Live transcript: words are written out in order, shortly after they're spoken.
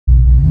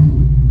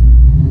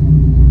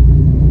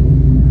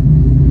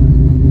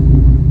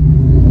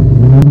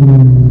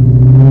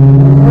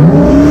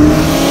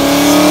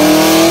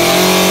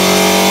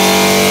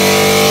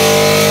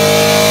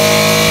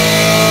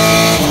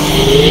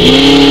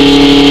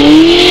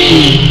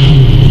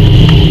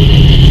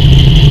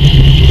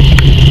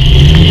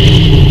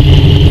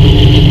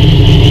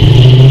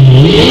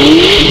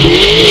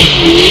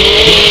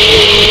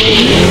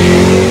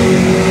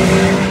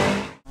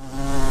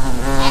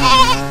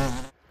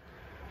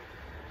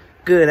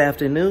Good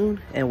afternoon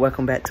and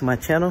welcome back to my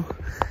channel.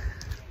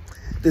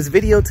 This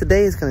video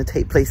today is going to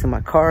take place in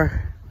my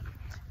car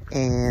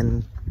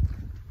and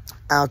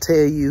I'll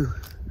tell you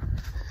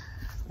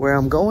where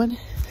I'm going.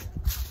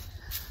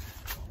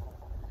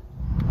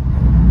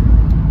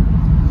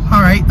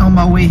 All right, on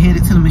my way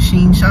headed to the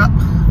machine shop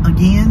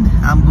again.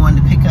 I'm going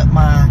to pick up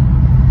my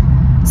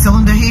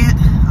cylinder head.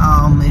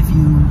 If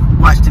you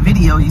watched the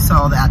video, you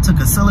saw that I took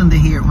a cylinder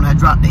head when I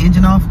dropped the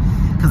engine off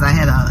because I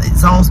had an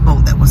exhaust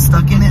bolt that was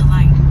stuck in it.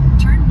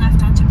 Turn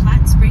left onto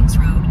Platte Springs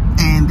Road.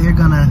 And they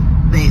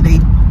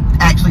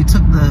actually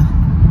took the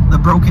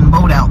broken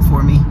bolt out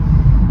for me.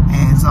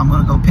 And so I'm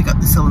gonna go pick up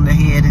the cylinder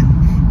head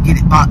and get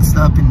it boxed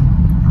up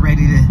and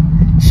ready to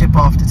ship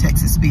off to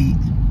Texas Speed.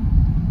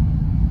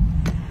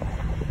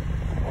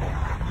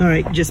 All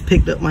right, just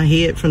picked up my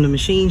head from the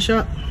machine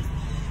shop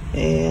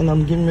and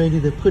I'm getting ready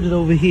to put it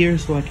over here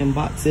so I can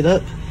box it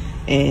up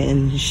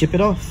and ship it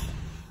off.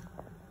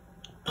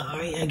 All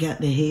right, I got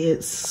the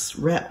heads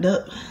wrapped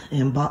up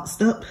and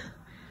boxed up,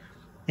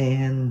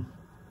 and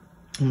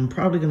I'm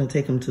probably gonna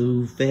take them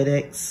to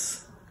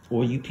FedEx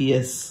or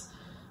UPS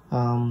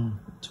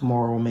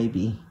tomorrow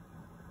maybe.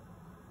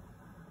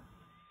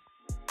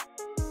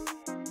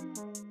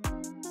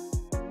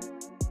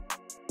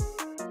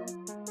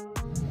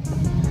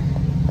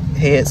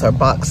 Heads are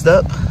boxed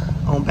up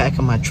on back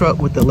of my truck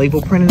with the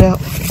label printed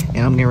out, and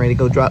I'm getting ready to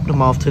go drop them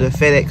off to the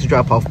FedEx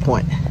drop-off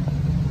point.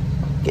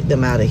 Get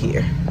them out of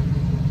here.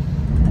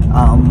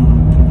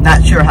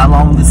 Not sure how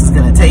long this is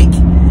gonna take,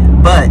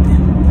 but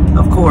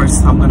of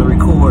course I'm gonna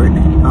record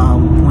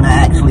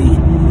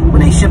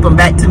when they ship them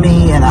back to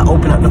me and I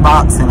open up the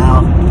box, and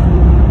I'll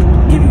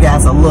give you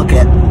guys a look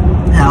at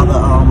how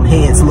the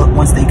heads look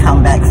once they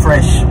come back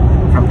fresh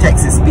from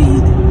Texas Speed.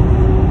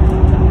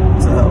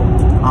 So,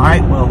 all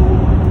right, well,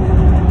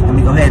 let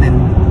me go ahead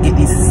and get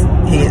these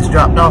heads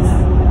dropped off.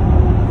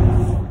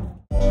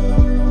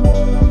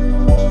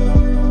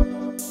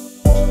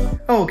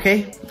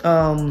 Okay,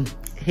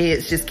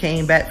 heads just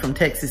came back from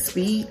Texas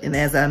Speed, and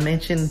as I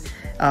mentioned,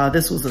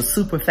 this was a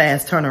super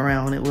fast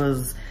turnaround. It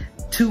was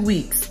 2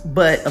 weeks,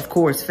 but of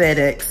course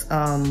FedEx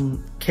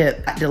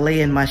kept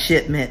delaying my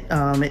shipment.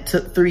 It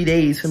took 3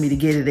 days for me to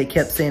get it. They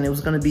kept saying it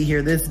was going to be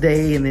here this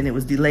day, and then it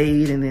was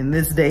delayed, and then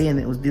this day, and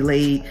it was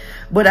delayed,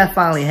 but I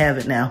finally have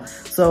it now.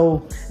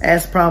 So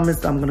as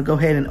promised, I'm going to go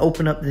ahead and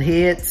open up the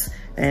heads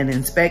and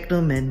inspect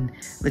them and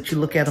let you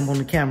look at them on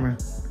the camera.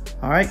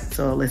 All right,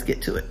 so let's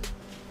get to it.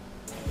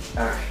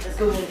 All right, let's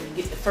go ahead and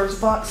get the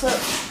first box up.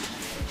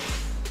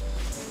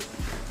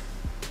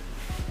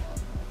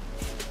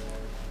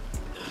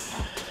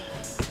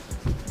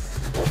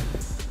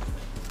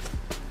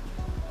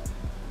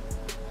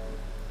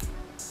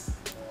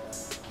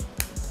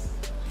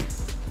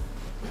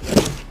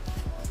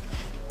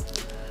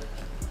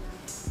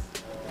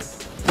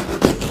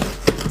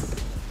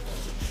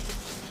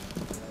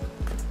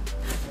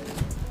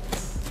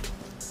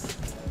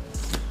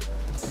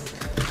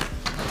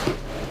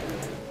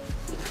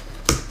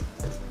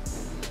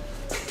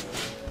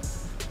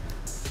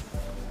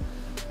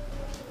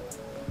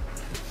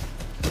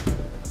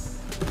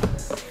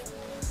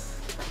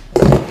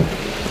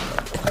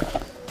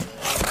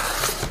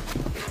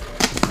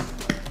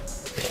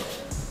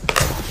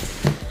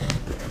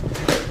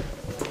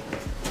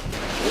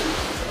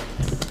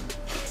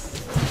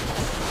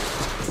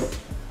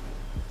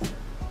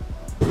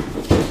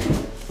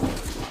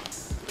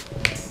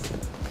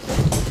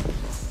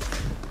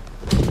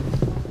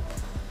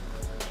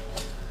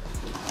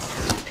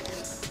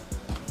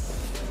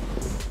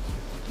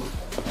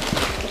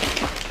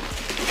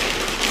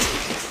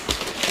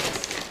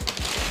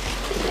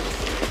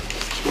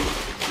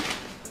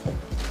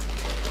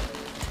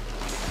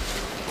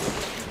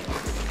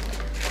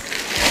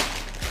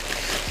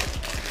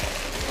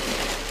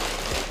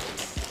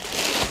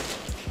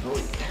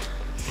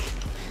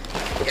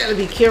 Gotta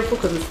be careful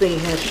because this thing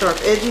has sharp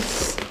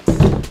edges.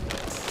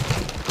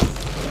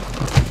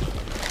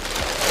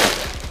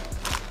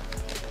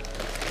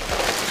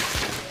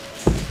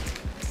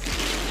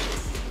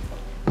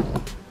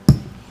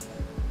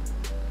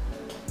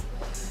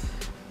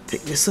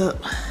 Pick this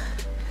up.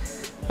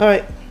 All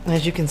right,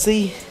 as you can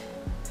see,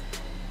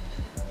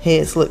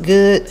 heads look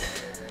good.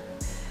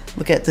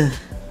 Look at the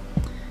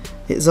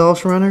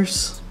exhaust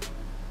runners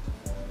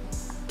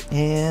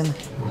and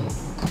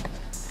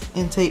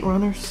intake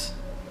runners.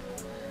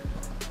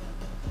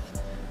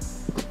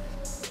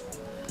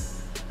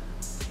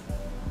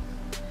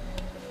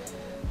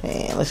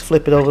 And let's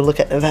flip it over, look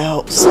at the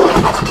valves.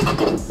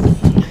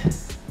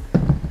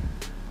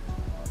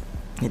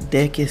 The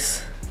deck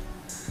is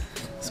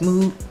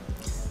smooth.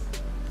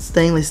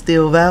 Stainless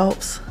steel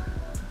valves.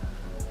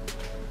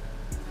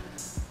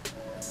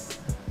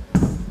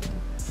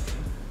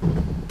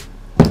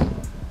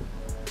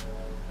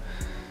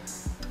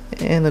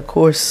 And of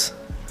course,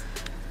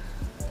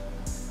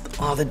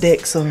 all the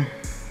decks are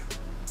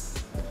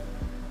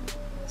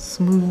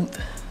smooth,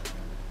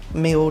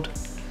 milled.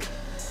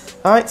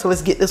 All right, so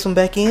let's get this one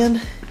back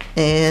in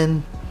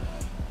and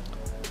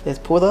let's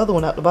pour the other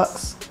one out the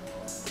box.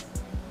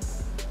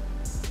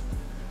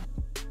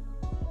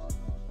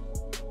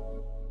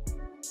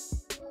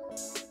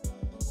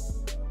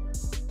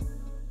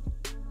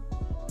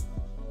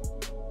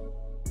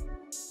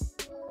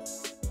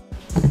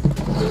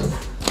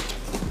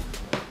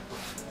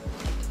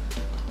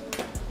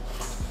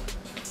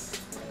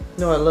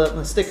 know I love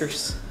my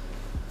stickers.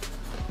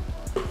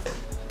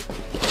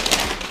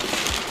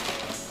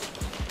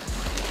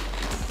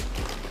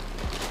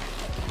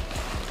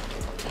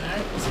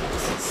 Alright, so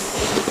this is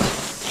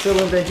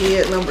cylinder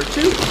head number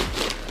 2.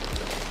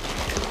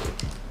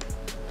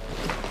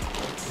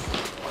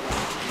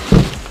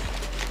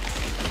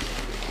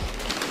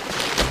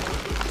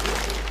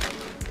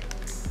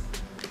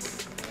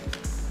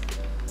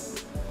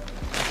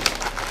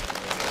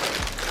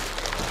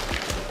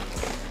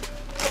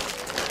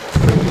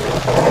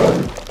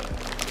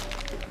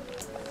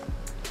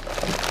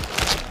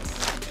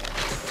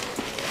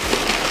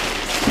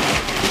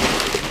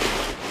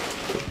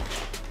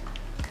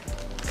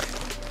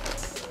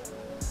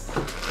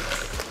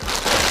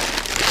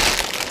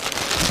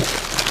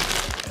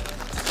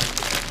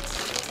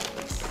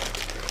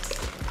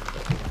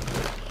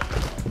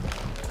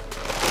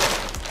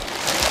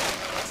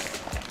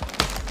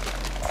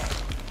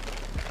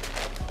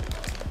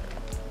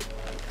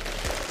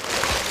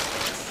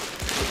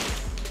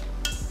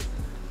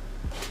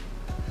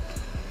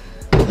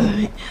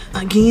 Alright,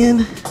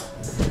 again,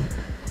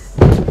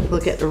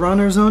 look at the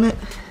runners on it.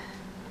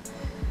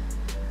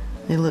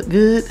 They look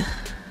good.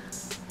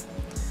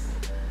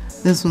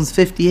 This one's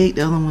 58,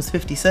 the other one was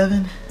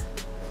 57.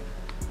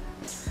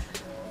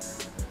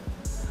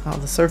 All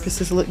the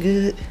surfaces look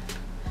good.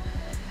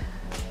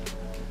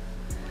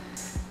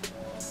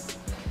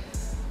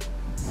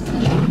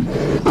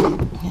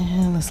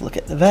 And let's look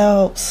at the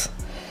valves.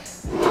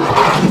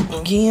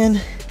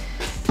 Again,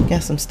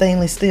 got some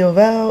stainless steel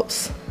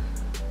valves.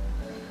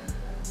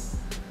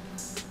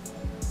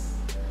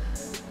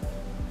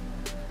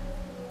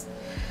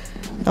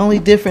 The only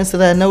difference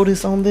that I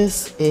noticed on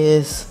this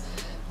is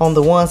on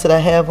the ones that I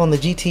have on the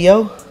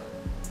GTO,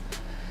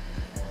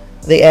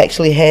 they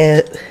actually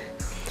had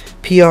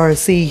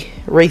PRC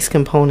race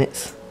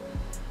components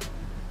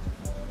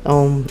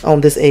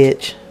on this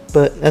edge,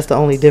 but that's the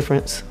only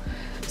difference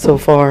so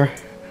far.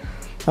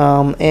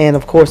 And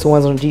of course the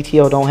ones on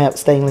GTO don't have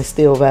stainless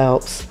steel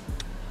valves.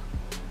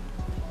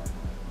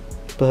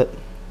 But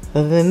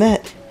other than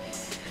that,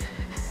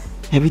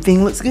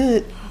 everything looks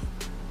good.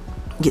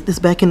 Get this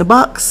back in the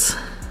box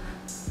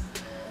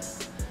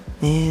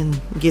and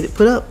get it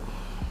put up.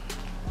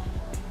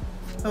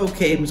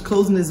 Okay, I was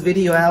closing this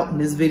video out. In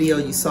this video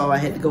you saw I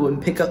had to go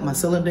and pick up my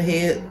cylinder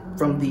head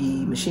from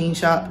the machine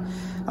shop,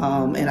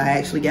 and I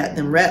actually got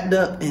them wrapped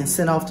up and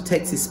sent off to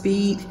Texas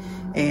Speed,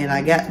 and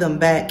I got them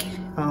back.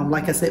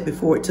 Like I said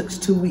before, it took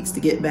 2 weeks to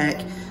get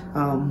back,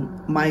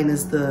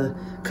 minus the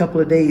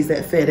couple of days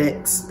that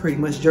FedEx pretty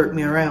much jerked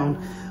me around.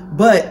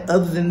 But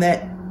other than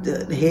that,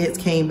 the heads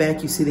came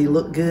back. You see they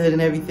look good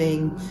and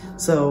everything.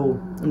 So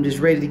I'm just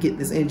ready to get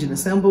this engine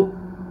assembled.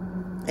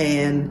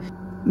 And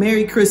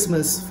Merry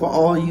Christmas for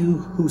all you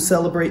who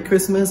celebrate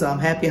Christmas.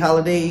 Happy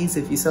holidays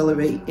if you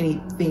celebrate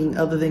anything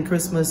other than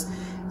Christmas.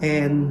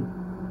 And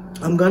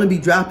I'm gonna be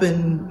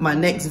dropping my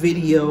next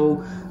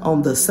video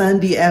on the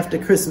Sunday after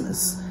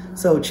Christmas.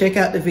 So check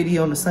out the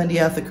video on the Sunday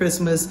after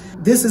Christmas.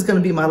 This is gonna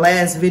be my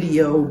last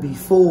video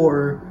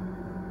before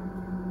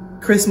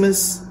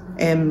Christmas,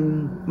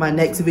 and my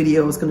next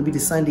video is gonna be the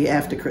Sunday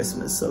after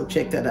Christmas. So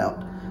check that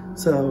out.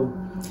 So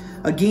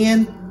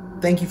again,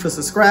 thank you for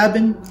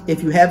subscribing.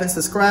 If you haven't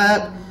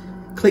subscribed,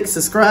 click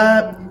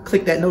subscribe,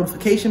 click that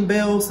notification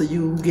bell so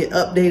you get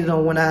updated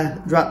on when I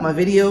drop my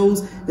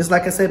videos. Just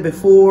like I said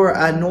before,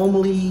 I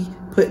normally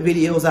put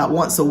videos out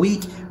once a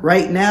week.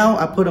 Right now,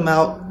 I put them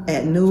out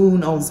at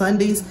noon on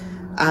Sundays.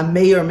 I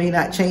may or may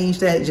not change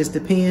that, it just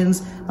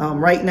depends.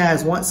 Right now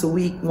it's once a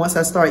week. Once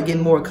I start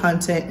getting more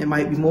content, it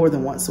might be more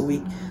than once a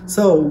week.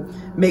 So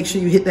make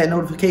sure you hit that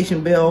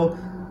notification bell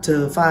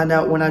to find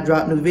out when I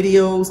drop new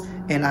videos.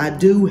 And I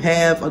do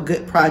have a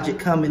good project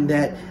coming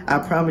that I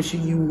promise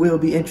you will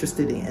be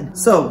interested in.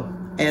 So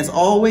as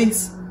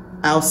always,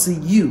 I'll see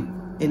you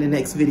in the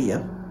next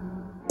video.